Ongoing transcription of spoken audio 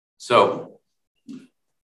So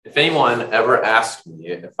if anyone ever asked me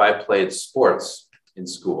if I played sports in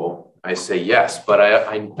school, I say yes, but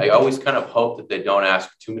I always kind of hope that they don't ask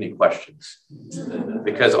too many questions,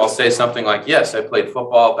 because I'll say something like, yes, I played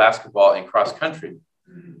football, basketball, and cross country.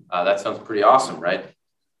 That sounds pretty awesome, right?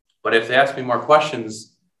 But if they ask me more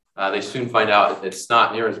questions, they soon find out it's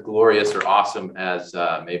not near as glorious or awesome as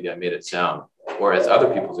maybe I made it sound, or as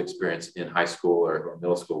other people's experience in high school or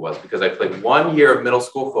middle school was, because I played 1 year of middle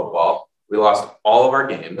school football. We lost all of our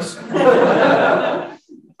games.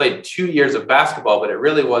 Played 2 years of basketball, but it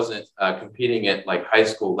really wasn't competing at like high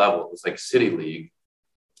school level. It was like city league,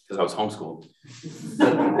 because I was homeschooled.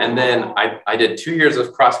 And then I did 2 years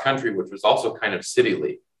of cross country, which was also kind of city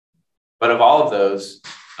league. But of all of those,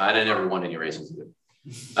 I never won any races.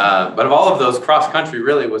 But of all of those, cross country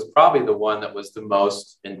really was probably the one that was the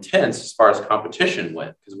most intense as far as competition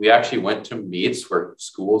went, because we actually went to meets where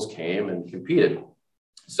schools came and competed.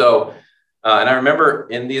 So, and I remember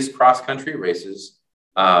in these cross country races,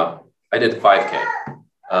 I did 5K.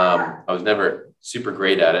 I was never super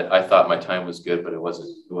great at it. I thought my time was good, but it wasn't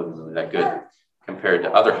really that good compared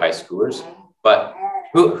to other high schoolers. But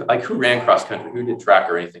who ran cross country? Who did track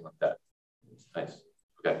or anything like that? Nice.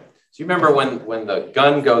 Okay. So you remember when the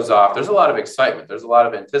gun goes off, there's a lot of excitement. There's a lot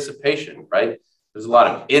of anticipation, right? There's a lot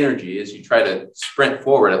of energy as you try to sprint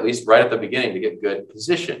forward, at least right at the beginning, to get good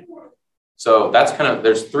position. So that's kind of,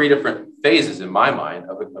 there's 3 different phases in my mind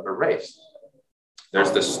of a race.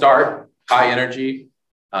 There's the start, high energy.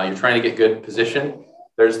 You're trying to get good position.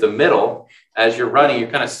 There's the middle. As you're running, you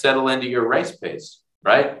kind of settle into your race pace,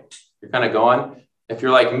 right? You're kind of going. If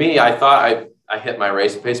you're like me, I thought I hit my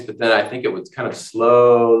race pace, but then I think it would kind of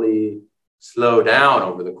slowly slow down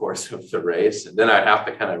over the course of the race. And then I'd have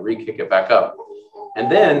to kind of re-kick it back up. And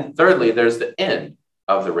then thirdly, there's the end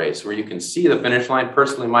of the race where you can see the finish line.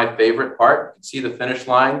 Personally, my favorite part, you can see the finish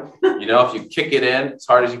line. You know, if you kick it in as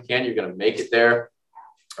hard as you can, you're going to make it there.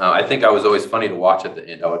 I think I was always funny to watch at the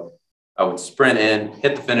end. I would sprint in,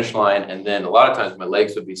 hit the finish line, and then a lot of times my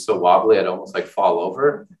legs would be so wobbly I'd almost like fall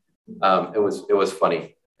over. It was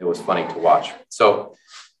funny. It was funny to watch. So,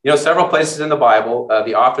 you know, several places in the Bible,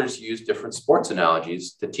 the authors use different sports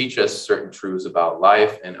analogies to teach us certain truths about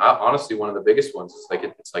life. And honestly, one of the biggest ones is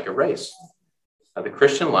it's like a race. The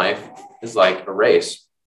Christian life is like a race.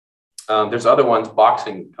 There's other ones.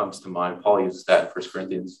 Boxing comes to mind. Paul uses that in 1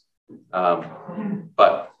 Corinthians.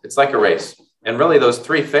 But it's like a race. And really those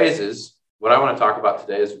 3 phases, what I want to talk about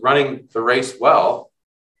today is running the race well.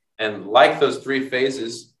 And like those 3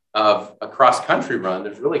 phases of a cross-country run,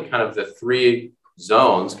 there's really kind of the 3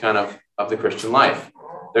 zones kind of the Christian life.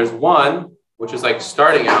 There's one, which is like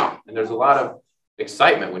starting out. And there's a lot of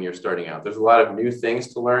excitement when you're starting out. There's a lot of new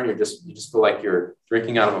things to learn. You just feel like you're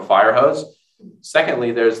drinking out of a fire hose.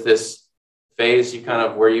 Secondly, there's this phase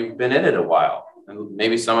where you've been in it a while. And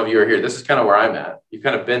maybe some of you are here. This is kind of where I'm at. You've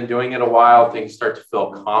kind of been doing it a while. Things start to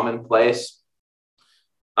feel commonplace.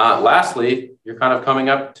 Lastly, you're kind of coming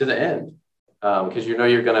up to the end because you know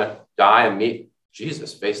you're going to die and meet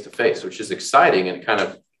Jesus face to face, which is exciting, and it kind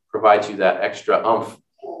of provides you that extra oomph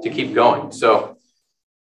to keep going. So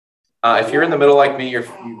if you're in the middle like me, you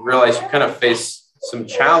realize you kind of face some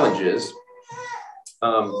challenges.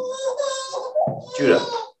 Judah,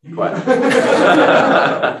 quiet.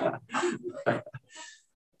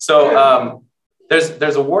 So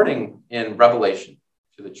there's a warning in Revelation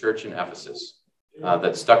to the church in Ephesus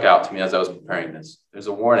that stuck out to me as I was preparing this. There's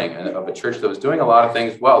a warning of a church that was doing a lot of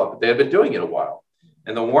things well, but they had been doing it a while.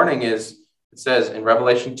 And the warning is, it says in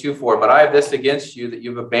Revelation 2:4, but I have this against you, that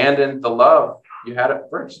you've abandoned the love you had at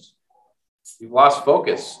first. You've lost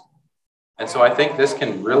focus. And so I think this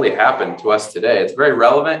can really happen to us today. It's very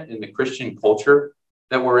relevant in the Christian culture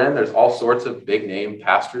that we're in. There's all sorts of big name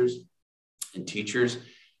pastors and teachers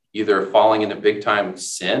either falling into big time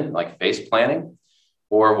sin, like face planting,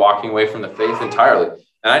 or walking away from the faith entirely.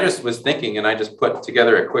 And I just was thinking, and I just put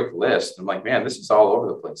together a quick list. I'm like, man, this is all over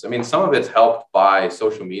the place. I mean, some of it's helped by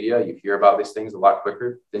social media. You hear about these things a lot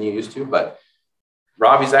quicker than you used to, but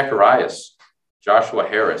Ravi Zacharias, Joshua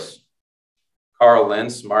Harris, Carl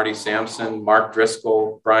Lentz, Marty Sampson, Mark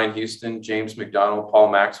Driscoll, Brian Houston, James McDonald,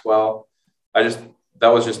 Paul Maxwell. That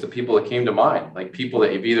was just the people that came to mind, like people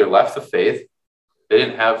that have either left the faith, they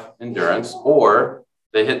didn't have endurance, or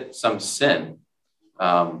they hit some sin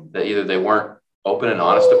that either they weren't open and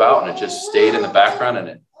honest about, and it just stayed in the background and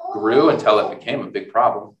it grew until it became a big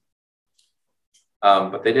problem.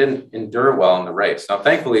 But they didn't endure well in the race. Now,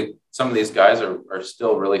 thankfully, some of these guys are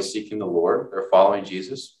still really seeking the Lord. They're following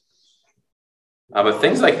Jesus. But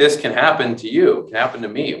things like this can happen to you, can happen to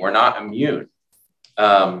me. We're not immune.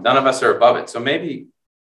 None of us are above it. So maybe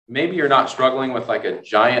maybe you're not struggling with like a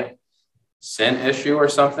giant sin issue or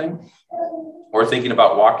something, or thinking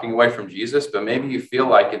about walking away from Jesus, but maybe you feel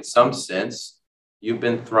like in some sense, you've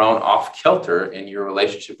been thrown off kilter in your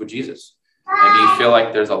relationship with Jesus. Maybe you feel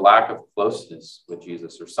like there's a lack of closeness with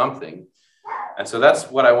Jesus or something. And so that's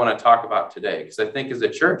what I want to talk about today, because I think as a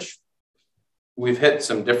church, we've hit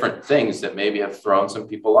some different things that maybe have thrown some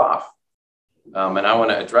people off. And I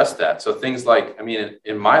want to address that. So things like, I mean,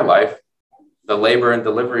 in my life, the labor and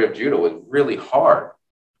delivery of Judah was really hard.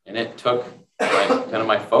 And it took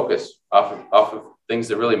my focus off of things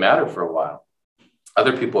that really matter for a while.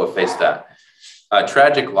 Other people have faced that.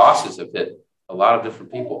 Tragic losses have hit a lot of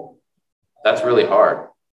different people. That's really hard.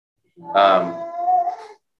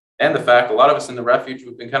 And the fact a lot of us in the refuge,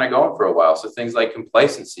 we've been kind of going for a while. So things like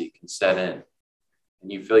complacency can set in.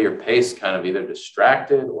 And you feel your pace kind of either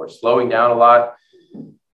distracted or slowing down a lot.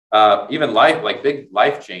 Even life, like big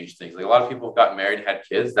life change things. Like a lot of people have gotten married and had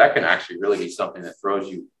kids. That can actually really be something that throws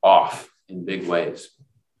you off in big ways.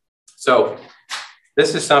 So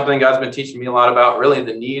this is something God's been teaching me a lot about. Really,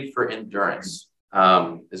 the need for endurance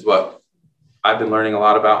is what I've been learning a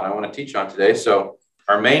lot about and I want to teach on today. So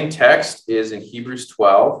our main text is in Hebrews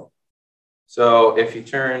 12. So if you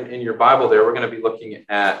turn in your Bible there, we're going to be looking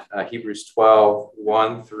at Hebrews 12,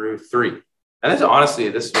 1 through 3. And this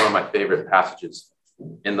is one of my favorite passages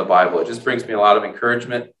in the Bible. It just brings me a lot of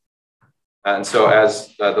encouragement. And so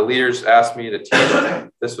as the leaders asked me to teach, I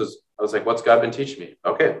was like, what's God been teaching me?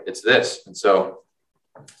 Okay, it's this. And so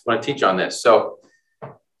I want to teach on this. So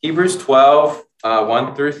Hebrews 12,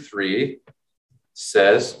 1 through 3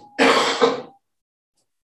 says,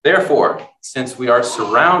 therefore, since we are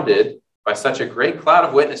surrounded by such a great cloud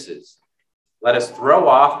of witnesses, let us throw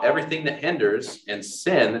off everything that hinders and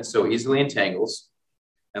sin that so easily entangles,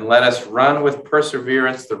 and let us run with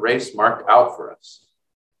perseverance the race marked out for us,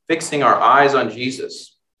 fixing our eyes on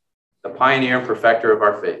Jesus, the pioneer and perfecter of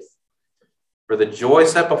our faith. For the joy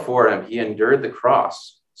set before him, he endured the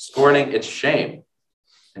cross, scorning its shame,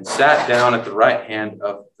 and sat down at the right hand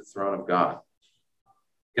of the throne of God.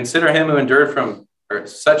 Consider him who endured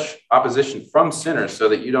such opposition from sinners so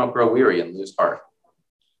that you don't grow weary and lose heart.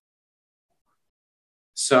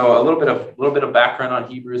 So a little bit of background on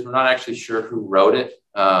Hebrews. We're not actually sure who wrote it.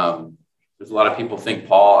 There's a lot of people think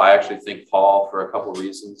Paul. I actually think Paul for a couple of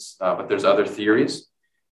reasons, but there's other theories.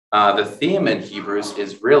 The theme in Hebrews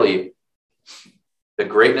is really the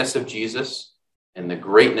greatness of Jesus and the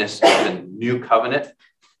greatness of the new covenant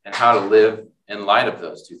and how to live in light of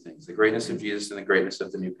those two things, the greatness of Jesus and the greatness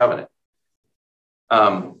of the new covenant.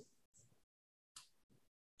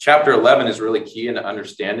 Chapter 11 is really key into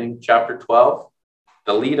understanding chapter 12.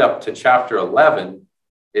 The lead up to chapter 11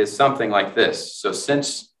 is something like this. So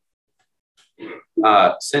since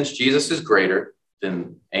Jesus is greater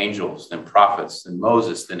than angels, than prophets, than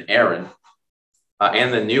Moses, than Aaron,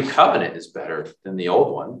 and the new covenant is better than the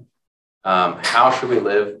old one, how should we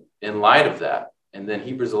live in light of that? And then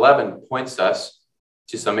Hebrews 11 points us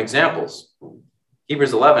to some examples.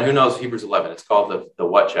 Hebrews 11, who knows Hebrews 11? It's called the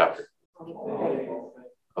what chapter?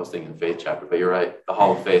 I was thinking faith chapter, but you're right. The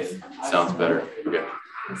Hall of Faith sounds better. Okay.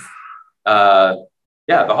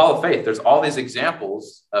 The Hall of Faith. There's all these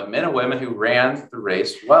examples of men and women who ran the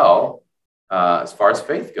race well as far as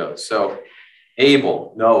faith goes. So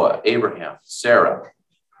Abel, Noah, Abraham, Sarah,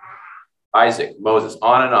 Isaac, Moses,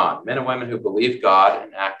 on and on. Men and women who believed God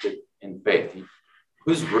and acted in faith.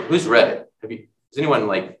 Who's read it? Has anyone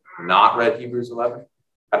not read Hebrews 11?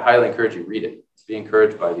 I'd highly encourage you read it. Be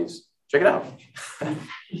encouraged by these. Check it out.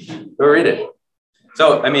 Go read it.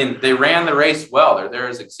 So, they ran the race well. They're there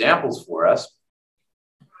as examples for us.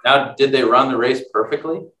 Now, did they run the race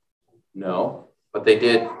perfectly? No, but they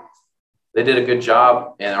did. They did a good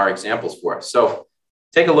job and are examples for us. So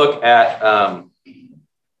take a look at, I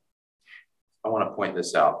want to point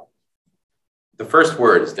this out. The first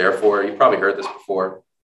word is therefore. You've probably heard this before.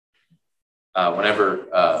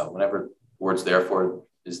 Whenever word's therefore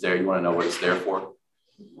is there, you want to know what it's there for.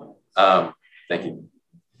 Thank you.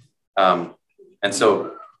 And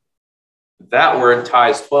so that word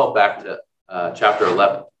ties 12 back to chapter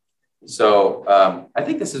 11. So I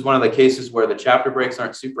think this is one of the cases where the chapter breaks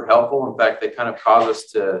aren't super helpful. In fact, they kind of cause us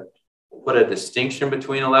to put a distinction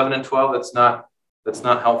between 11 and 12. That's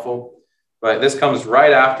not helpful. But this comes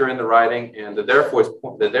right after in the writing, and the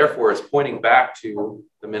therefore is pointing back to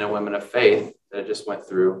the men and women of faith that I just went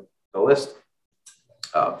through the list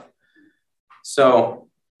of. So,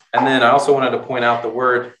 and then I also wanted to point out the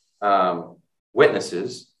word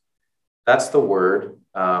witnesses. That's the word.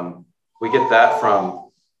 We get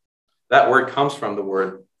that word comes from the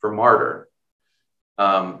word for martyr.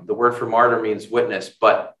 The word for martyr means witness,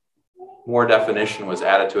 but more definition was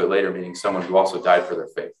added to it later, meaning someone who also died for their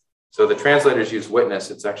faith. So the translators use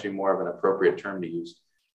witness. It's actually more of an appropriate term to use.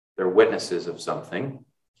 They're witnesses of something.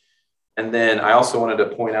 And then I also wanted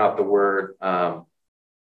to point out the word to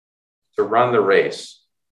run the race.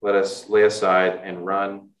 Let us lay aside and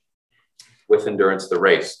run with endurance the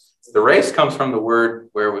race. The race comes from the word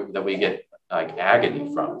that we get like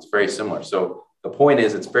agony from. It's very similar. So the point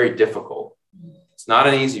is it's very difficult. It's not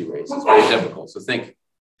an easy race. It's very difficult. So think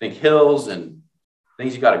hills and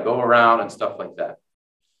things you got to go around and stuff like that.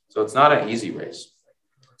 So it's not an easy race.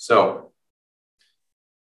 So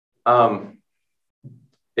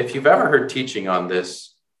if you've ever heard teaching on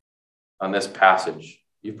this passage,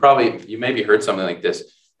 you maybe heard something like this.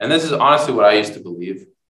 And this is honestly what I used to believe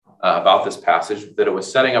about this passage, that it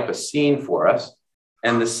was setting up a scene for us.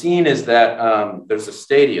 And the scene is that there's a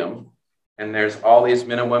stadium and there's all these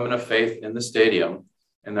men and women of faith in the stadium,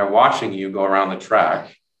 and they're watching you go around the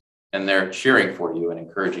track and they're cheering for you and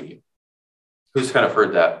encouraging you. Who's kind of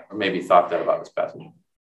heard that or maybe thought that about this passage?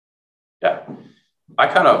 Yeah. I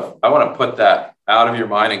want to put that out of your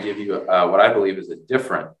mind and give you what I believe is a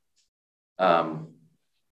different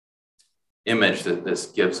image that this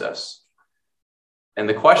gives us. And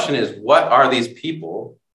the question is, what are these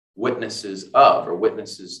people witnesses of or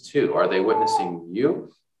witnesses to? Are they witnessing you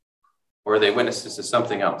or are they witnesses to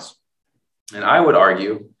something else? And I would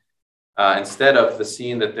argue, instead of the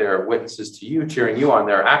scene that they're witnesses to you, cheering you on,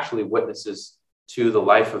 they're actually witnesses to the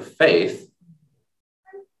life of faith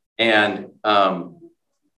and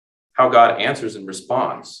how God answers and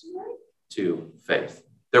responds to faith.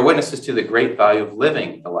 They're witnesses to the great value of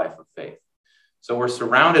living the life of faith. So we're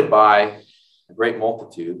surrounded by a great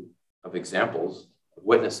multitude of examples, of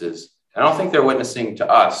witnesses. I don't think they're witnessing to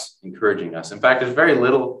us, encouraging us. In fact, there's very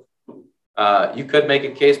little, you could make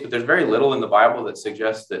a case, but there's very little in the Bible that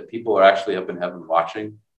suggests that people are actually up in heaven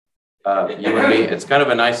watching you and me. It's kind of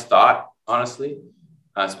a nice thought, honestly,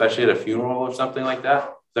 especially at a funeral or something like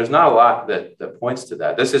that. There's not a lot that points to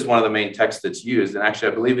that. This is one of the main texts that's used. And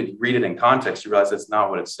actually, I believe if you read it in context, you realize that's not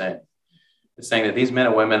what it's saying. It's saying that these men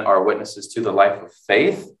and women are witnesses to the life of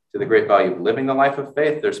faith, to the great value of living the life of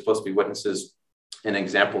faith. They're supposed to be witnesses and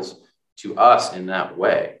examples to us in that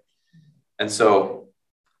way. And so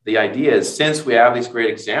the idea is, since we have these great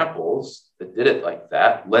examples that did it like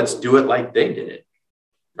that, let's do it like they did it,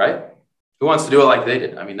 right? Who wants to do it like they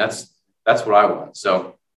did? I mean, that's what I want.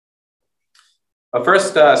 So, but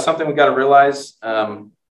first, something we got to realize,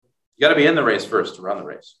 you got to be in the race first to run the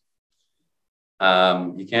race.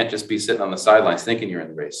 You can't just be sitting on the sidelines thinking you're in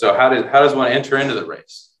the race. So how does one enter into the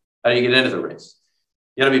race? How do you get into the race?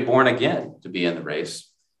 You got to be born again to be in the race.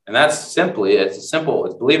 And that's simply, it's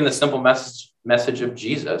believing the simple message of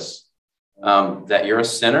Jesus, that you're a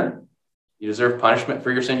sinner. You deserve punishment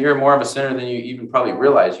for your sin. You're more of a sinner than you even probably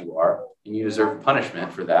realize you are, and you deserve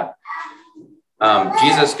punishment for that.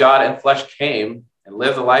 Jesus, God in flesh, came and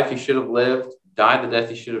lived the life he should have lived, died the death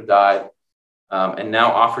he should have died, and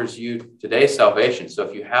now offers you today salvation. So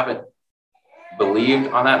if you haven't believed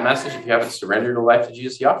on that message, if you haven't surrendered your life to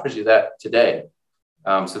Jesus, he offers you that today.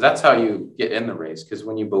 So that's how you get in the race, because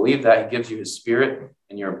when you believe that, he gives you his spirit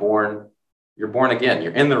and you're born again.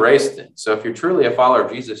 You're in the race then. So if you're truly a follower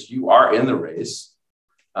of Jesus, you are in the race.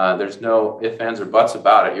 There's no ifs, ands, or buts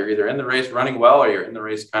about it. You're either in the race running well or you're in the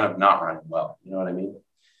race kind of not running well. You know what I mean?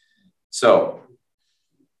 So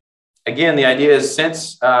again, the idea is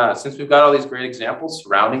since we've got all these great examples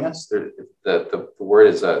surrounding us, the word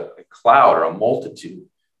is a cloud or a multitude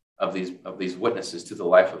of these witnesses to the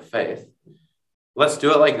life of faith. Let's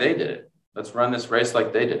do it like they did it. Let's run this race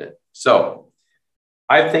like they did it. So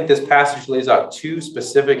I think this passage lays out two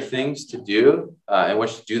specific things to do in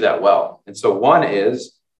which to do that well. And so one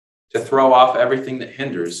is to throw off everything that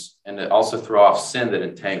hinders and to also throw off sin that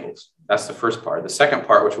entangles. That's the first part. The second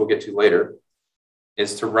part, which we'll get to later,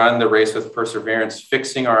 is to run the race with perseverance,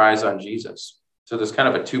 fixing our eyes on Jesus. So there's kind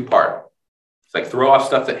of a two-part. It's like throw off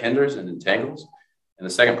stuff that hinders and entangles. And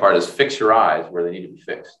the second part is fix your eyes where they need to be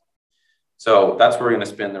fixed. So that's where we're going to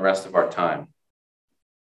spend the rest of our time.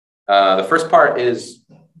 The first part is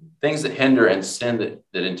things that hinder and sin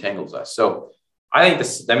that entangles us. So I think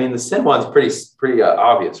the sin one's pretty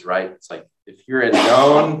obvious, right? It's like if you're in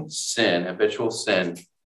known sin, habitual sin,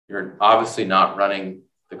 you're obviously not running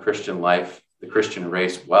the Christian life, the Christian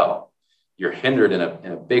race well. You're hindered in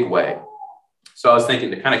a big way. So I was thinking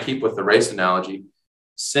to kind of keep with the race analogy,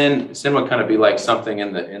 sin would kind of be like something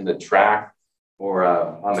in the track or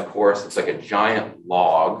on the course. It's like a giant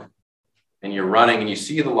log. And you're running and you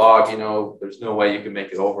see the log, there's no way you can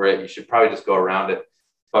make it over it. You should probably just go around it.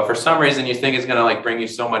 But for some reason, you think it's going to bring you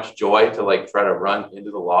so much joy to try to run into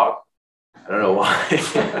the log. I don't know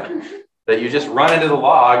why. that you just run into the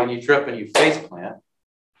log and you trip and you face plant.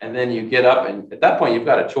 And then you get up, and at that point, you've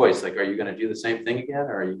got a choice. Like, are you going to do the same thing again,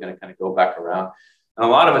 or are you going to kind of go back around? And a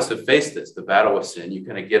lot of us have faced this, the battle with sin. You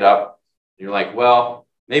kind of get up, and you're like, well,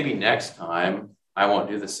 maybe next time I won't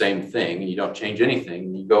do the same thing. And you don't change anything.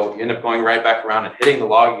 And you end up going right back around and hitting the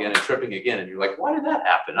log again and tripping again. And you're like, why did that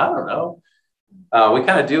happen? I don't know. We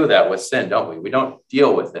kind of do that with sin, don't we? We don't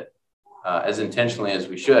deal with it as intentionally as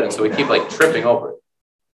we should. And so we keep like tripping over it.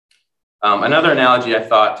 Another analogy I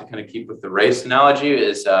thought to kind of keep with the race analogy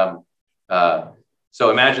is, so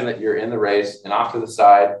imagine that you're in the race and off to the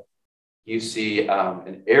side, you see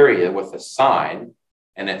an area with a sign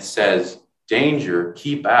and it says, danger,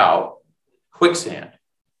 keep out, quicksand.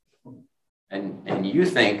 And you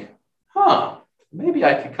think, maybe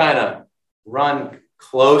I could kind of run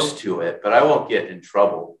close to it, but I won't get in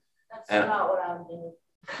trouble. That's not what I'm doing.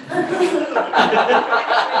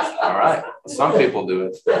 All right. Some people do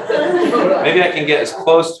it. Maybe I can get as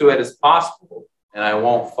close to it as possible and I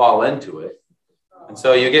won't fall into it. And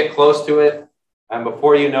so you get close to it, and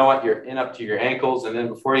before you know it, you're in up to your ankles. And then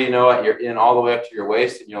before you know it, you're in all the way up to your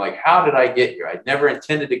waist. And you're like, how did I get here? I never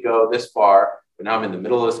intended to go this far, but now I'm in the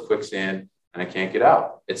middle of this quicksand and I can't get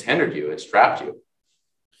out. It's hindered you. It's trapped you.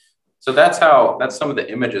 So that's some of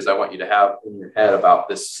the images I want you to have in your head about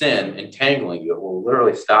this sin entangling you. It will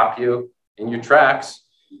literally stop you in your tracks.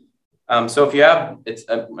 So if you have,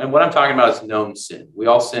 and what I'm talking about is known sin. We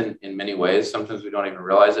all sin in many ways. Sometimes we don't even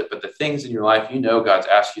realize it, but the things in your life, God's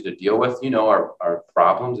asked you to deal with, are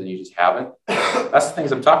problems and you just haven't. That's the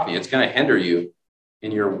things I'm talking to you. It's going to hinder you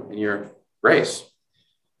in your race.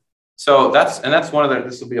 So that's one of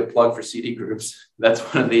this will be a plug for CD groups. That's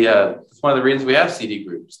one of the reasons we have CD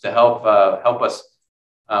groups, to help us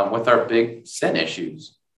with our big sin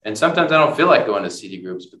issues. And sometimes I don't feel like going to CD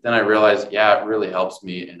groups, but then I realize, it really helps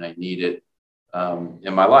me and I need it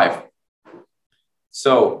in my life.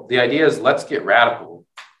 So the idea is, let's get radical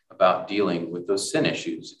about dealing with those sin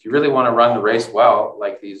issues. If you really want to run the race well,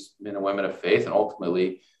 like these men and women of faith, and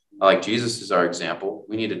ultimately, like Jesus is our example,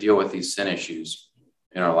 we need to deal with these sin issues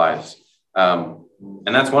in our lives. And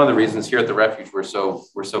that's one of the reasons here at the Refuge we're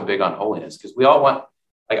so big on holiness, because we all want,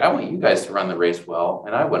 I want you guys to run the race well,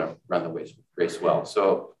 and I want to run the race well.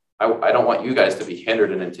 So I don't want you guys to be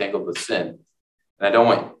hindered and entangled with sin. And I don't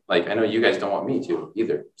want, I know you guys don't want me to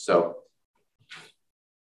either. So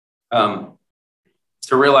to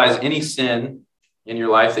realize any sin in your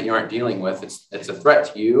life that you aren't dealing with, it's a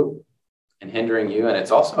threat to you and hindering you. And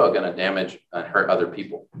it's also going to damage and hurt other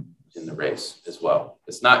people in the race as well.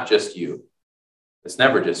 It's not just you. It's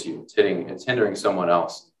never just you. It's hindering someone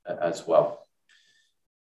else as well.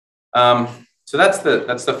 So that's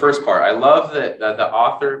the first part. I love that the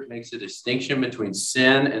author makes a distinction between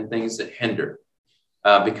sin and things that hinder,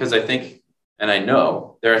 because I think, and I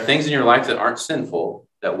know, there are things in your life that aren't sinful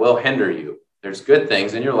that will hinder you. There's good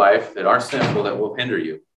things in your life that aren't sinful that will hinder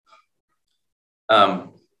you.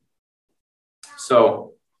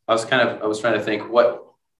 So I was trying to think, what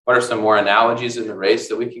are some more analogies in the race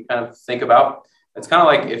that we can kind of think about? It's kind of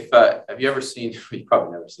like have you ever seen, you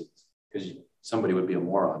probably never seen this because somebody would be a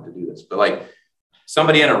moron to do this, but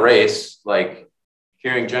somebody in a race,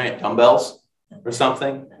 carrying giant dumbbells or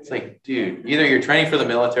something. It's like, dude, either you're training for the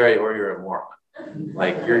military or you're a moron.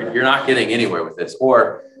 You're not getting anywhere with this.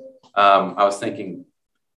 Or I was thinking,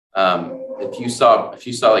 if you saw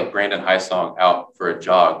Brandon Heisong out for a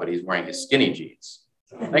jog, but he's wearing his skinny jeans,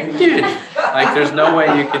 dude, there's no way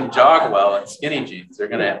you can jog well in skinny jeans. They're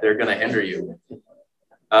gonna hinder you.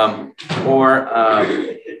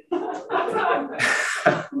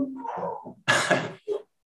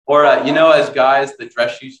 Or as guys, the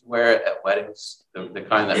dress you wear at weddings, the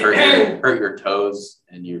kind that hurt your toes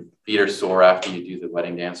and your feet are sore after you do the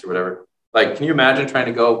wedding dance or whatever. Can you imagine trying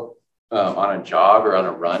to go on a jog or on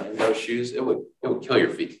a run in those shoes? It would kill your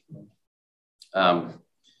feet. Or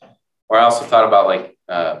I also thought about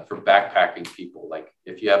for backpacking people,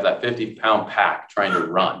 if you have that 50-pound pack trying to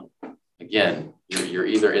run, again, you're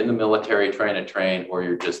either in the military trying to train or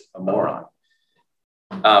you're just a moron.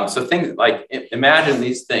 So things imagine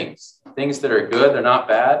these things that are good, they're not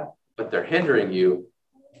bad, but they're hindering you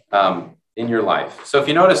in your life. So if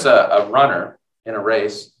you notice a runner in a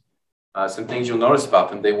race, some things you'll notice about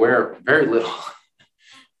them, they wear very little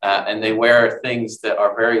and they wear things that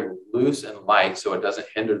are very loose and light, so it doesn't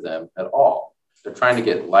hinder them at all. They're trying to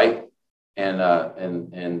get light and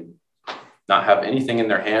not have anything in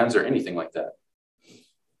their hands or anything like that.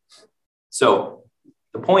 So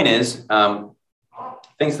the point is,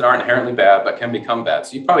 things that aren't inherently bad but can become bad.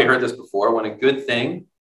 So you've probably heard this before. When a good thing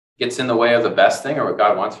gets in the way of the best thing or what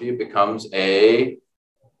God wants for you, it becomes a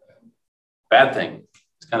bad thing.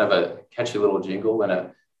 It's kind of catchy little jingle. When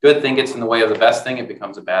a good thing gets in the way of the best thing, it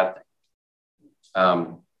becomes a bad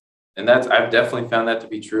thing. And I've definitely found that to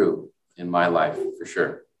be true in my life, for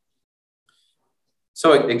sure.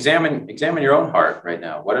 So examine your own heart right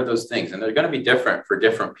now. What are those things? And they're going to be different for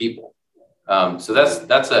different people. So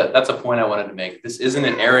that's a point I wanted to make. This isn't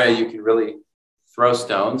an area you can really throw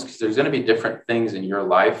stones, because there's going to be different things in your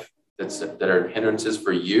life that are hindrances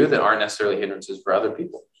for you that aren't necessarily hindrances for other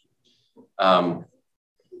people. The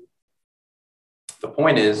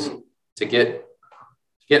point is to get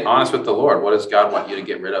honest with the Lord. What does God want you to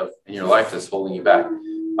get rid of in your life that's holding you back?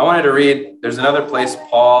 I wanted to read, there's another place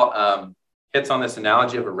Paul hits on this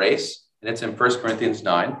analogy of a race, and it's in 1 Corinthians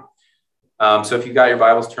 9. So if you got your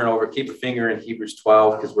Bibles, turn over, keep a finger in Hebrews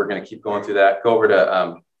 12, because we're going to keep going through that. Go over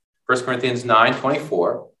to 1 Corinthians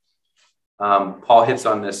 9:24. Paul hits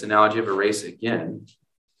on this analogy of a race again.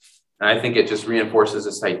 And I think it just reinforces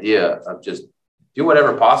this idea of just do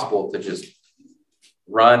whatever possible to just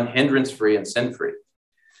run hindrance-free and sin-free.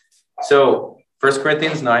 So 1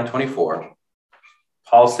 Corinthians 9:24,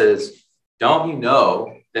 Paul says, don't you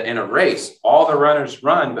know that in a race, all the runners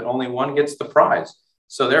run, but only one gets the prize?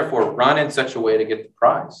 So therefore, run in such a way to get the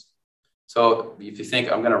prize. So if you think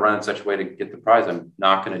I'm going to run in such a way to get the prize, I'm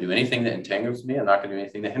not going to do anything that entangles me. I'm not going to do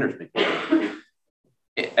anything that hinders me.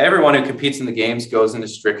 Everyone who competes in the games goes into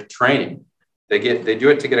strict training. They do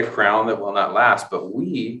it to get a crown that will not last, but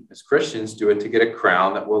we as Christians do it to get a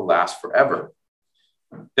crown that will last forever.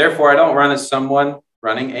 Therefore, I don't run as someone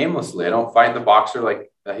running aimlessly. I don't fight the boxer like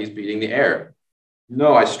he's beating the air.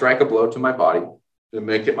 No, I strike a blow to my body to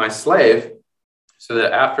make it my slave, so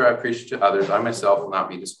that after I preach to others, I myself will not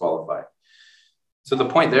be disqualified. So the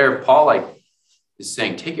point there, Paul is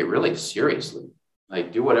saying, take it really seriously.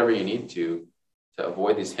 Do whatever you need to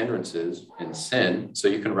avoid these hindrances and sin, so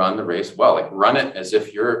you can run the race well. Run it as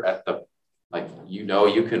if you're at the,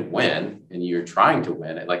 you can win, and you're trying to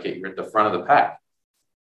win it, you're at the front of the pack.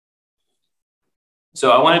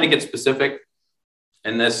 So I wanted to get specific,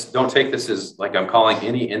 and don't take this as I'm calling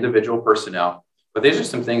any individual person out, but these are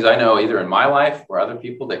some things I know either in my life or other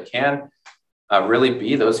people that can really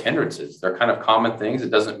be those hindrances. They're kind of common things. It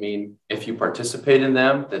doesn't mean if you participate in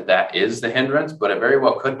them that is the hindrance, but it very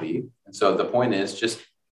well could be. And so the point is just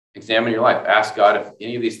examine your life. Ask God if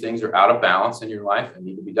any of these things are out of balance in your life and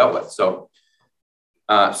need to be dealt with. So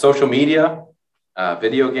social media,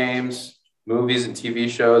 video games, movies and TV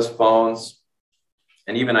shows, phones,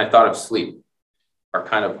 and even I thought of sleep are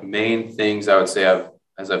kind of main things I would say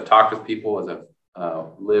as I've talked with people, as I've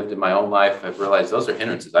lived in my own life, I've realized those are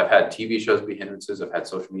hindrances. I've had TV shows be hindrances. I've had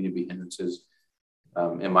social media be hindrances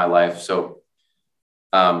in my life. So,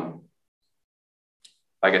 like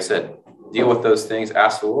I said, deal with those things,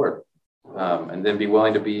 ask the Lord, and then be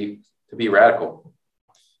willing to be radical.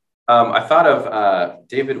 I thought of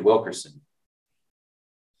David Wilkerson.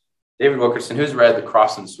 David Wilkerson, who's read The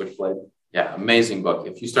Cross and the Switchblade? Yeah, amazing book.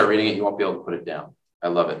 If you start reading it, you won't be able to put it down. I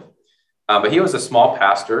love it. But he was a small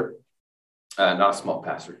pastor. Not a small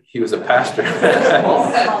pastor. He was a pastor.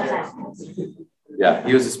 Yeah,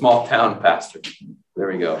 he was a small town pastor. There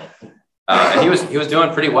we go. And he was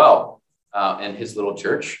doing pretty well in his little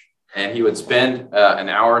church. And he would spend an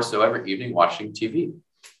hour or so every evening watching TV.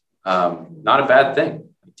 Not a bad thing.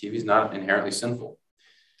 TV is not inherently sinful.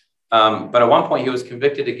 But at one point, he was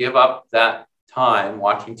convicted to give up that time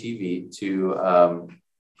watching TV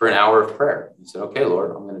for an hour of prayer. He said, okay,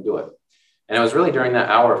 Lord, I'm going to do it. And it was really during that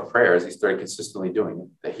hour of prayer, as he started consistently doing it,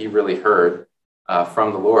 that he really heard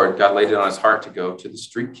from the Lord. God laid it on his heart to go to the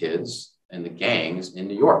street kids and the gangs in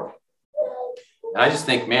New York. And I just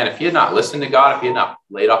think, man, if he had not listened to God, if he had not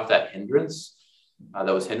laid off that hindrance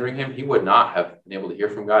that was hindering him, he would not have been able to hear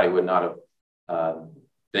from God. He would not have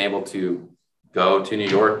been able to go to New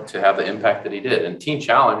York to have the impact that he did. And Teen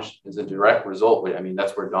Challenge is a direct result. I mean,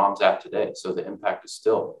 that's where Dom's at today. So the impact is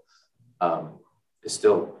still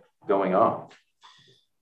going on.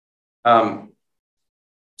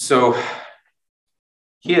 So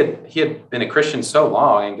he had been a Christian so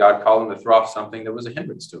long, and God called him to throw off something that was a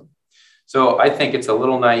hindrance to him. So I think it's a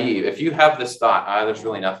little naive. If you have this thought, there's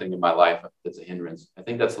really nothing in my life that's a hindrance, I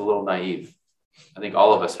think that's a little naive. I think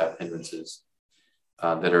all of us have hindrances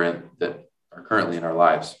that are currently in our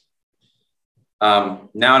lives. Now,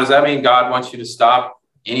 does that mean God wants you to stop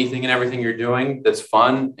anything and everything you're doing that's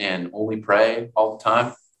fun and only pray all the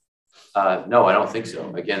time? No, I don't think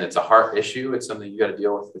so. Again, it's a heart issue. It's something you got to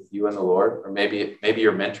deal with you and the Lord. Or maybe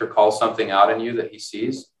your mentor calls something out in you that he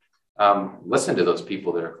sees. Listen to those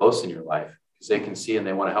people that are close in your life, because they can see and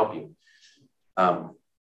they want to help you.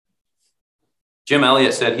 Jim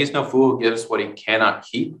Elliot said, he's no fool who gives what he cannot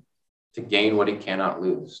keep to gain what he cannot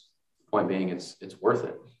lose. The point being, it's worth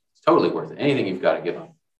it. It's totally worth it. Anything you've got to give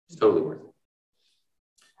up, it's totally worth it.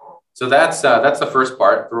 So that's the first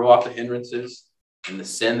part. Throw off the hindrances and the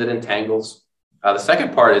sin that entangles. The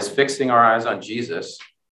second part is fixing our eyes on Jesus.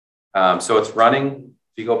 So it's running.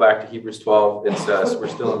 If you go back to Hebrews 12, it's we're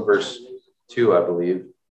still in verse 2, I believe.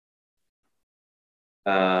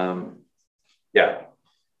 Yeah,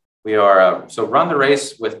 we are. So run the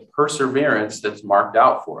race with perseverance that's marked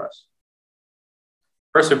out for us.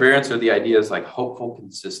 Perseverance, or the idea is like hopeful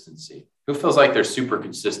consistency. Who feels like they're super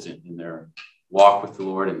consistent in their walk with the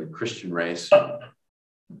Lord in the Christian race?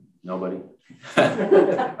 Nobody.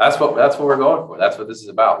 That's what we're going for. That's what this is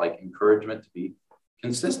about, like encouragement to be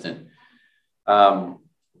consistent. Consistent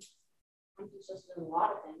in a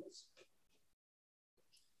lot of things.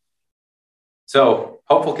 So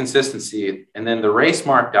hopeful consistency, and then the race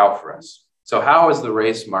marked out for us. So how is the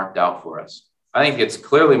race marked out for us? I think it's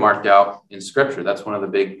clearly marked out in Scripture. That's one of the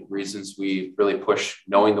big reasons we really push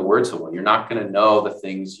knowing the Word so well. You're not going to know the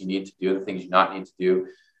things you need to do, the things you not need to do.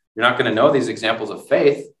 You're not going to know these examples of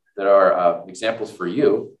faith that are examples for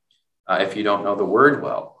you if you don't know the Word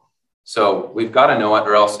well. So we've got to know it,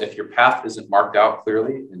 or else if your path isn't marked out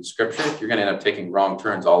clearly in Scripture, you're going to end up taking wrong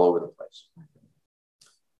turns all over the place.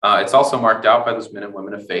 It's also marked out by those men and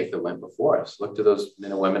women of faith that went before us. Look to those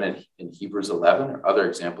men and women in Hebrews 11 or other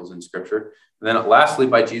examples in Scripture. And then lastly,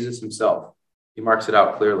 by Jesus himself. He marks it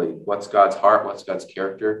out clearly. What's God's heart? What's God's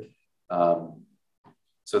character?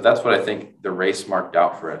 So that's what I think the race marked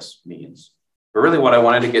out for us means. But really what I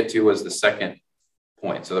wanted to get to was the second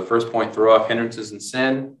point. So the first point, throw off hindrances and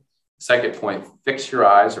sin. Second point, fix your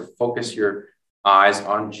eyes or focus your eyes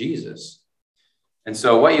on Jesus. And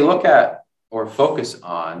so what you look at or focus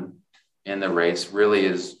on in the race really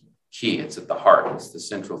is key. It's at the heart. It's the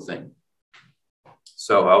central thing.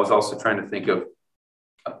 So I was also trying to think of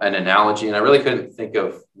an analogy, and I really couldn't think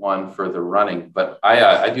of one for the running, but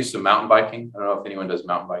I do some mountain biking. I don't know if anyone does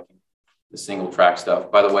mountain biking, the single track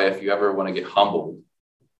stuff. By the way, if you ever want to get humbled,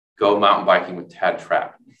 go mountain biking with Tad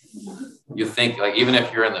Trapp. You think, like, even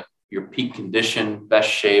if you're in your peak condition, best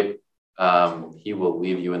shape, he will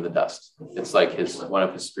leave you in the dust. It's like one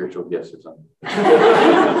of his spiritual gifts or something.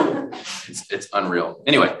 It's unreal.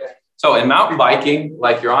 Anyway, so in mountain biking,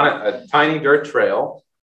 like you're on a tiny dirt trail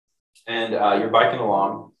and you're biking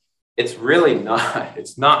along, it's really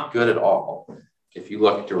not good at all if you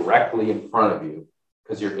look directly in front of you,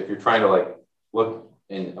 because if you're trying to like look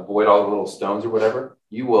and avoid all the little stones or whatever,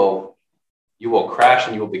 you will crash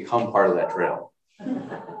and you will become part of that trail.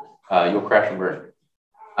 You'll crash and burn.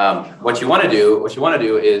 What you want to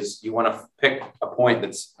do is you want to pick a point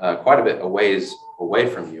that's quite a bit a ways away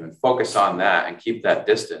from you and focus on that and keep that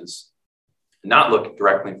distance. Not look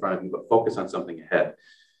directly in front of you, but focus on something ahead.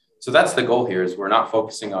 So that's the goal here, is we're not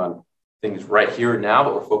focusing on things right here and now,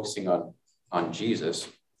 but we're focusing on Jesus.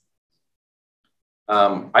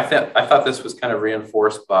 I thought this was kind of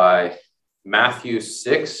reinforced by Matthew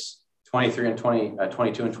 6, 23 and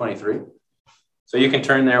 22 and 23. So you can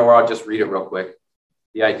turn there, or I'll just read it real quick.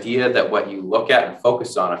 The idea that what you look at and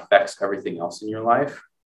focus on affects everything else in your life.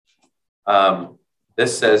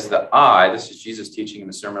 This says the eye, this is Jesus teaching in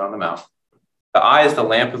the Sermon on the Mount. The eye is the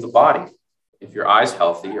lamp of the body. If your eye is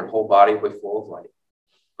healthy, your whole body will be full of light.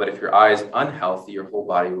 But if your eye is unhealthy, your whole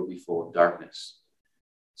body will be full of darkness.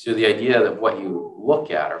 So the idea that what you look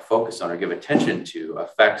at or focus on or give attention to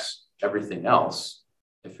affects everything else.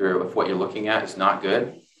 If what you're looking at is not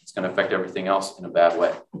good, it's going to affect everything else in a bad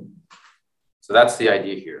way. So that's the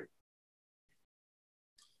idea here.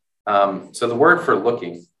 So the word for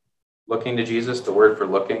looking to Jesus, the word for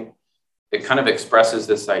looking, it kind of expresses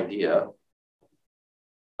this idea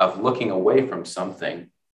of looking away from something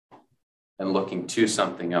and looking to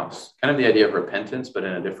something else. Kind of the idea of repentance, but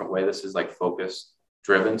in a different way. This is like focus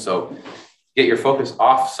driven. So get your focus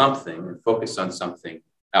off something and focus on something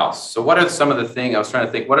else. So what are some of the things, I was trying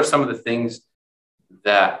to think, what are some of the things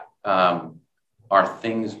that are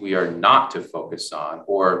things we are not to focus on?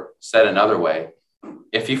 Or said another way,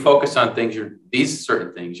 if you focus on these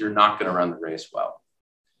certain things, you're not going to run the race well.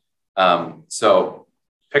 So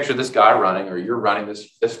picture this guy running, or you're running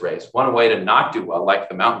this race. One way to not do well, like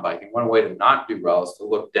the mountain biking, one way to not do well is to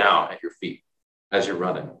look down at your feet as you're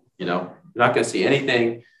running. You're not going to see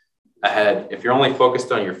anything ahead. If you're only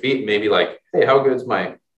focused on your feet, maybe like, hey, how good is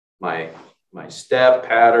my step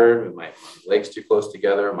pattern? Are my legs too close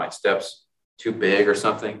together? Are my steps too big or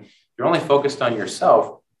something? If you're only focused on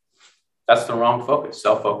yourself, that's the wrong focus.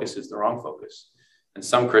 Self-focus is the wrong focus. And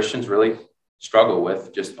some Christians really struggle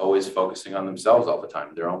with just always focusing on themselves all the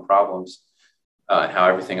time, their own problems, and how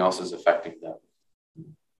everything else is affecting them.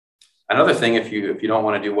 Another thing, if you don't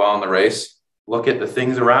want to do well in the race, look at the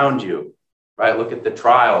things around you. right? Look at the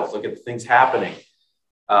trials, look at the things happening.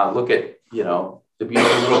 Look at, the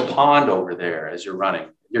beautiful little pond over there as you're running.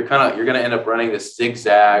 You're going to end up running this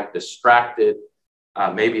zigzag, distracted.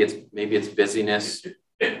 Maybe it's busyness.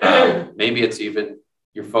 Maybe it's even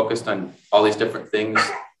you're focused on all these different things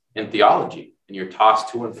in theology and you're tossed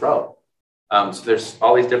to and fro. So there's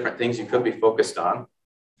all these different things you could be focused on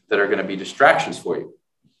that are going to be distractions for you.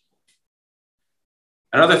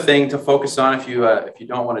 Another thing to focus on if you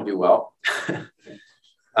don't want to do well,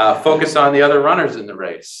 focus on the other runners in the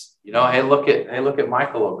race. Hey, look at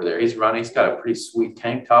Michael over there. He's running. He's got a pretty sweet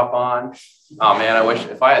tank top on. Oh man, I wish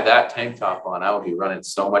if I had that tank top on, I would be running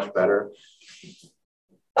so much better.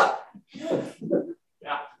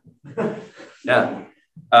 Yeah.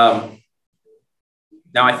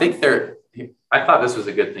 Now I think I thought this was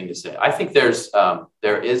a good thing to say. I think there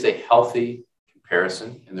is a healthy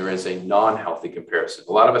comparison and there is a non-healthy comparison.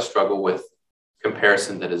 A lot of us struggle with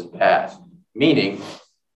comparison that is bad, meaning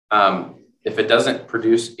if it doesn't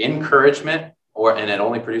produce encouragement and it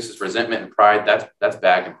only produces resentment and pride, that's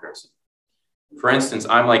bad comparison. For instance,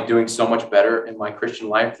 I'm like doing so much better in my Christian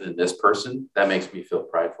life than this person. That makes me feel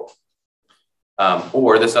prideful.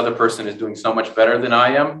 Or this other person is doing so much better than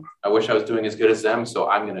I am. I wish I was doing as good as them. So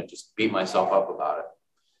I'm going to just beat myself up about it.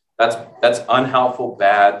 That's unhelpful,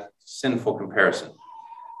 bad, sinful comparison.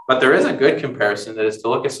 But there is a good comparison that is to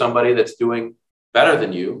look at somebody that's doing better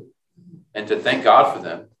than you and to thank God for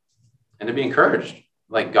them and to be encouraged.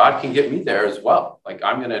 Like God can get me there as well. Like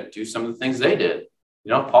I'm going to do some of the things they did.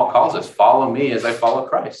 Paul calls us, follow me as I follow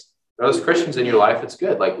Christ. For those Christians in your life, it's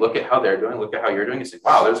good. Like look at how they're doing, look at how you're doing and say,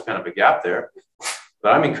 wow, there's kind of a gap there.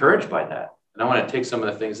 But I'm encouraged by that. And I want to take some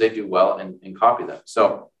of the things they do well and copy them.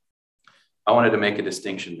 So I wanted to make a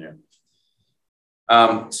distinction there.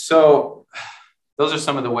 So those are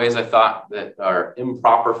some of the ways I thought that are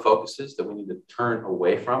improper focuses that we need to turn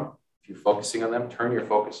away from. If you're focusing on them, turn your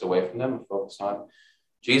focus away from them and focus on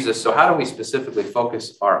Jesus. So how do we specifically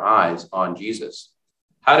focus our eyes on Jesus?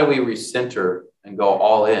 How do we recenter and go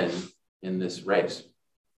all in this race?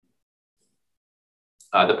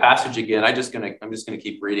 The passage again, I'm just gonna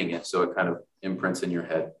keep reading it so it kind of imprints in your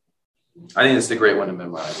head. I think this is a great one to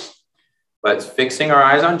memorize. But it's fixing our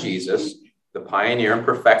eyes on Jesus, the pioneer and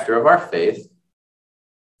perfecter of our faith.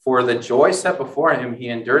 For the joy set before him, he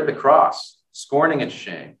endured the cross, scorning its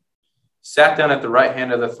shame, sat down at the right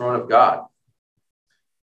hand of the throne of God.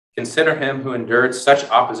 Consider him who endured such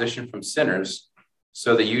opposition from sinners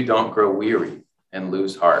so that you don't grow weary and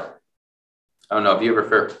lose heart. I don't know, have you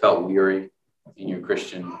ever felt weary in your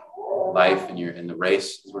Christian life and in the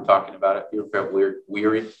race as we're talking about it? You ever felt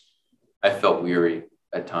weary? I felt weary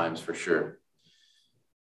at times for sure.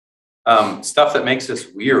 Stuff that makes us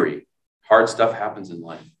weary. Hard stuff happens in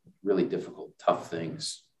life. Really difficult, tough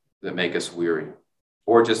things that make us weary.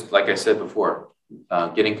 Or just, like I said before,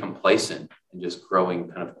 getting complacent and just growing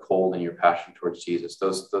kind of cold in your passion towards Jesus.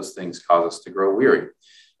 Those things cause us to grow weary.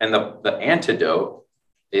 And the antidote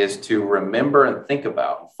is to remember and think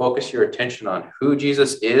about, focus your attention on who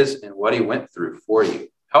Jesus is and what he went through for you.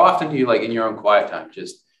 How often do you, like in your own quiet time,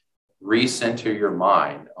 just recenter your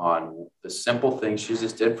mind on the simple things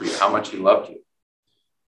Jesus did for you, how much he loved you,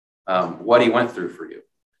 what he went through for you?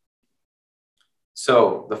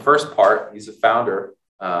 So the first part, he's the founder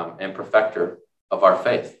and perfecter of our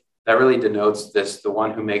faith. That really denotes the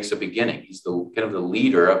one who makes a beginning. He's the kind of the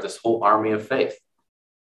leader of this whole army of faith.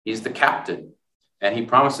 He's the captain, and he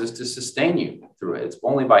promises to sustain you through it. It's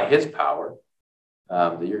only by his power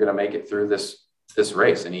that you're going to make it through this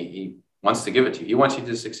race, and he wants to give it to you. He wants you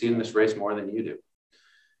to succeed in this race more than you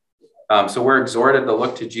do. So we're exhorted to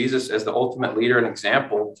look to Jesus as the ultimate leader and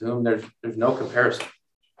example to whom there's no comparison.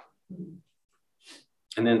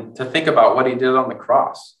 And then to think about what he did on the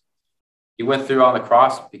cross. He went through on the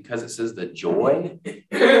cross because it says the joy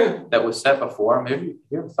that was set before him. Have you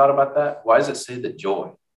ever thought about that? Why does it say the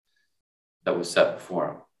joy that was set before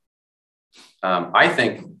him? I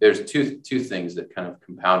think there's two things that kind of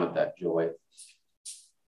compounded that joy.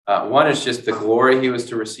 One is just the glory he was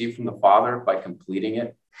to receive from the Father by completing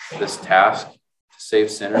it, this task to save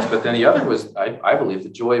sinners. But then the other was, I believe, the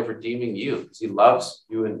joy of redeeming you, because he loves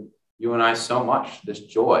you and I so much, this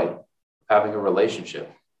joy of having a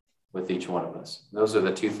relationship with each one of us. Those are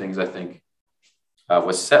the two things I think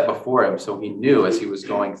was set before him. So he knew as he was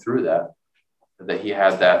going through that he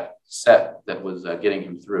had that set that was getting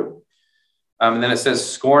him through. And then it says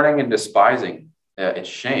scorning and despising. It's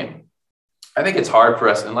shame. I think it's hard for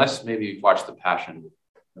us, unless maybe you've watched The Passion,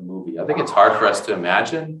 the movie. I think it's hard for us to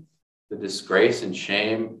imagine the disgrace and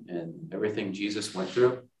shame and everything Jesus went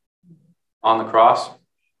through on the cross.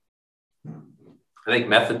 I think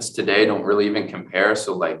methods today don't really even compare.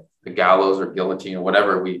 So like the gallows or guillotine or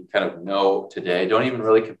whatever we kind of know today don't even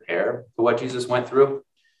really compare to what Jesus went through.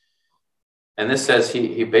 And this says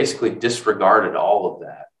he basically disregarded all of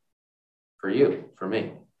that for you, for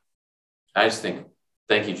me. I just think,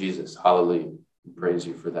 thank you, Jesus. Hallelujah. Praise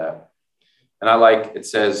you for that. And I like, it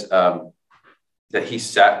says that he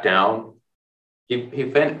sat down. He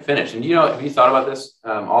finished. And have you thought about this?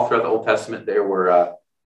 All throughout the Old Testament, there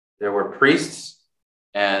were priests,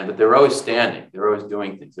 but they were always standing. They were always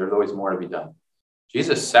doing things. There was always more to be done.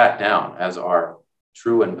 Jesus sat down as our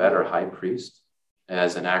true and better high priest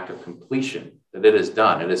as an act of completion, that it is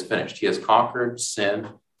done. It is finished. He has conquered sin.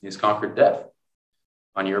 He has conquered death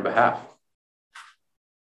on your behalf.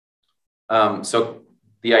 So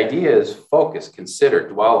the idea is focus, consider,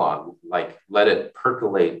 dwell on, like let it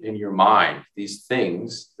percolate in your mind, these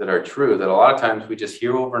things that are true that a lot of times we just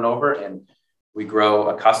hear over and over and we grow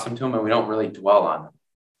accustomed to them and we don't really dwell on them.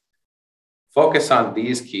 Focus on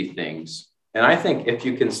these key things. And I think if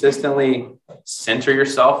you consistently center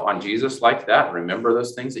yourself on Jesus like that, remember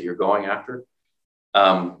those things that you're going after,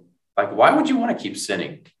 like why would you want to keep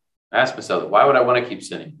sinning? I asked myself, why would I want to keep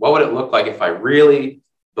sinning? What would it look like if I really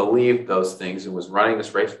believed those things and was running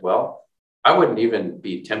this race well? I wouldn't even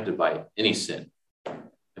be tempted by any sin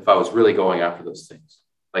if I was really going after those things.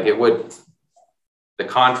 Like the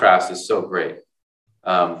contrast is so great.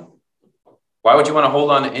 Why would you want to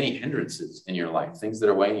hold on to any hindrances in your life, things that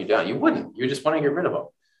are weighing you down? You wouldn't. You just want to get rid of them.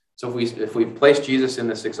 So if we place Jesus in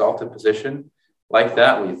this exalted position like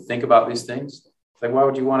that, when you think about these things, it's like, why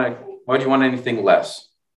would you want anything less?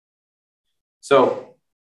 So,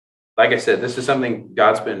 like I said, this is something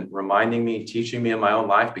God's been reminding me, teaching me in my own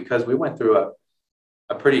life, because we went through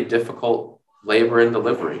a pretty difficult labor and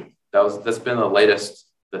delivery. That's been the latest,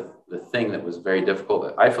 the thing that was very difficult,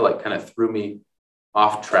 that I feel like kind of threw me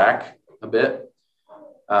off track a bit.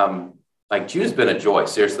 Like Judah's been a joy,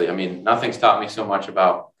 seriously. I mean, nothing's taught me so much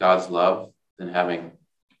about God's love than having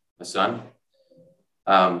a son.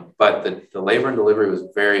 But the labor and delivery was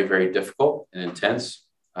very, very difficult and intense.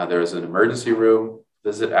 There was an emergency room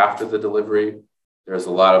visit after the delivery. There was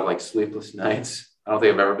a lot of like sleepless nights. I don't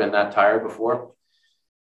think I've ever been that tired before.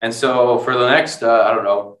 And so for the next, I don't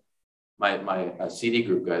know, my CD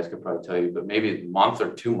group guys could probably tell you, but maybe a month or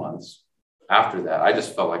 2 months after that, I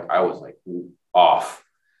just felt like I was like off.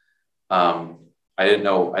 I didn't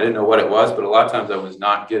know what it was, but a lot of times I was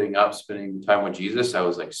not getting up, spending time with Jesus. I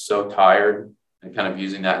was like so tired and kind of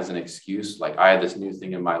using that as an excuse. Like I had this new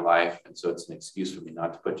thing in my life, and so it's an excuse for me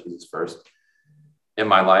not to put Jesus first in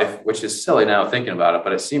my life, which is silly now thinking about it,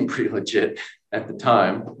 but it seemed pretty legit at the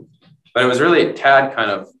time. But it was really a tad kind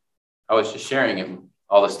of, I was just sharing him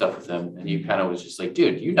all this stuff with him, and he kind of was just like,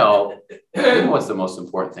 dude, you know what's the most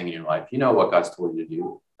important thing in your life. You know what God's told you to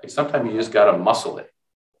do. Like sometimes you just got to muscle it,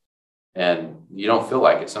 and you don't feel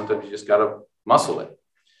like it. Sometimes you just got to muscle it.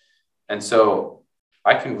 And so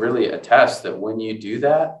I can really attest that when you do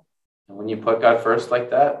that, and when you put God first like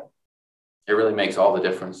that, it really makes all the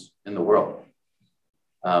difference in the world.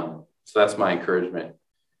 So that's my encouragement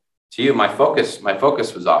to you. My focus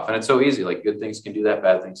was off, and it's so easy. Like good things can do that,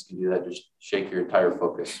 bad things can do that. Just shake your entire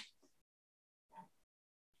focus.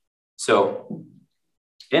 So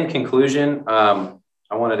in conclusion, I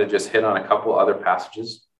wanted to just hit on a couple other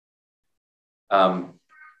passages. Paul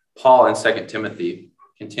in 2 Timothy,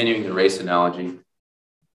 continuing the race analogy,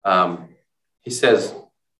 he says,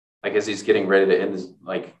 like as he's getting ready to end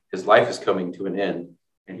his life is coming to an end,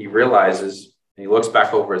 and he realizes, and he looks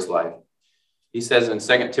back over his life. He says in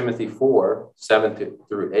 2 Timothy 4, 7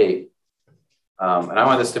 through 8, and I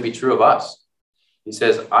want this to be true of us. He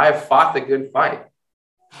says, I have fought the good fight.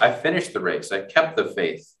 I finished the race. I kept the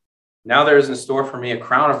faith. Now there is in store for me a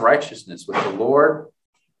crown of righteousness, which the Lord,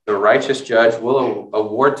 the righteous judge, will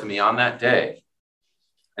award to me on that day.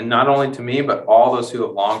 And not only to me, but all those who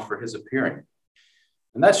have longed for his appearing.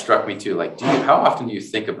 And that struck me too. Like, how often do you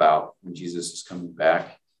think about when Jesus is coming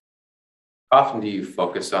back? How often do you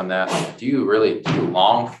focus on that? Do you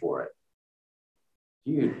long for it?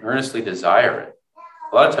 Do you earnestly desire it?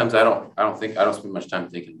 A lot of times I don't spend much time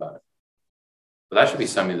thinking about it. But that should be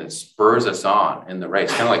something that spurs us on in the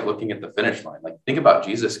race, kind of like looking at the finish line. Like think about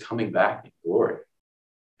Jesus coming back in glory.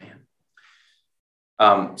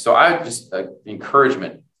 Man. So I just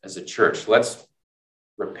encouragement as a church, let's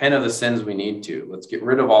repent of the sins we need to. Let's get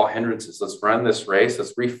rid of all hindrances. Let's run this race.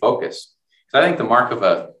 Let's refocus. Because I think the mark of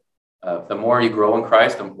the more you grow in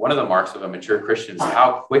Christ, one of the marks of a mature Christian is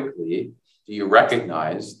how quickly do you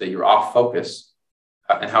recognize that you're off focus,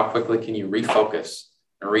 and how quickly can you refocus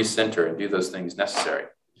and recenter and do those things necessary.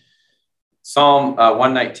 Psalm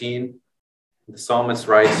 119, the psalmist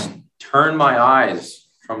writes, turn my eyes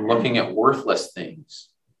from looking at worthless things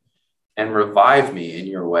and revive me in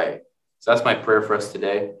your way. So that's my prayer for us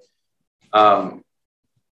today.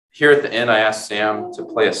 Here at the end, I asked Sam to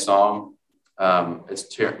play a song. It's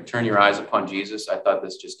Turn Your Eyes Upon Jesus. I thought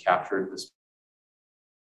this just captured the